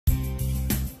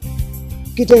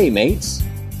G'day, mates!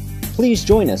 Please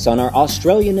join us on our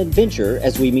Australian adventure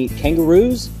as we meet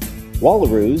kangaroos,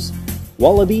 wallaroos,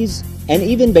 wallabies, and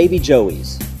even baby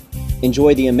joeys.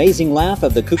 Enjoy the amazing laugh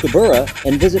of the kookaburra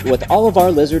and visit with all of our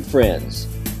lizard friends.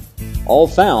 All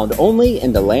found only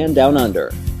in the land down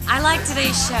under. I like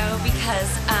today's show because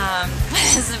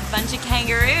there's a bunch of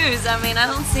kangaroos. I mean, I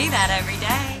don't see that every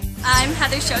day. I'm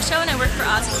Heather Shosho and I work for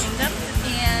Aussie Kingdom.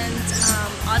 And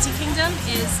Aussie Kingdom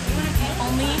is the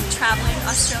only traveling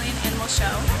Australian animal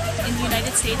show in the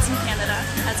United States and Canada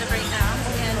as of right now.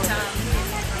 And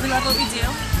we love what we do.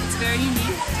 It's very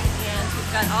unique. And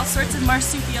we've got all sorts of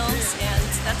marsupials, and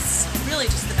that's really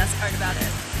just the best part about it.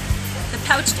 The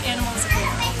pouched animals of the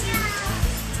world.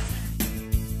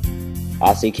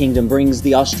 Aussie Kingdom brings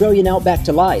the Australian outback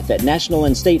to life at national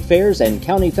and state fairs and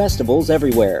county festivals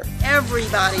everywhere.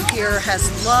 Everybody here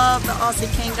has loved the Aussie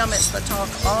Kingdom. It's the talk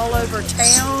all over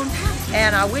town,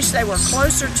 and I wish they were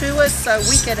closer to us so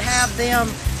we could have them,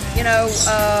 you know,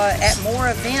 at more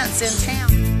events in town.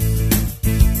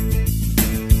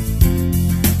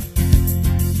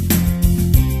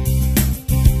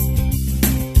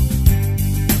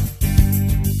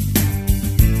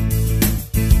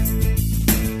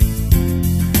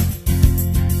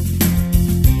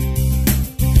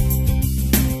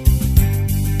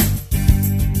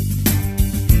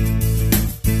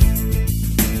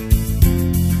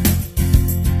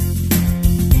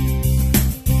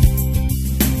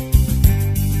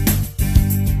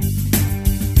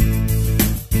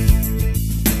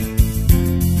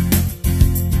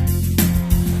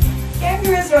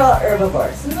 Kangaroos are all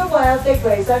herbivores. In the wild, they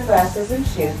graze on grasses and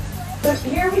shoots, but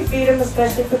here we feed them a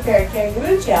specially prepared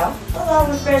kangaroo chow along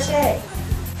with fresh hay.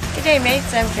 G'day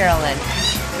mates, I'm Carolyn.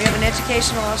 We have an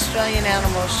educational Australian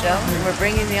animal show, and we're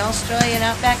bringing the Australian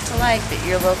outback to life at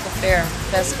your local fair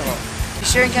festival. Be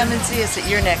sure and come and see us at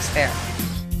your next fair.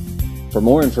 For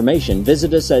more information,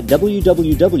 visit us at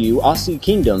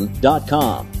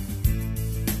www.aussiekingdom.com.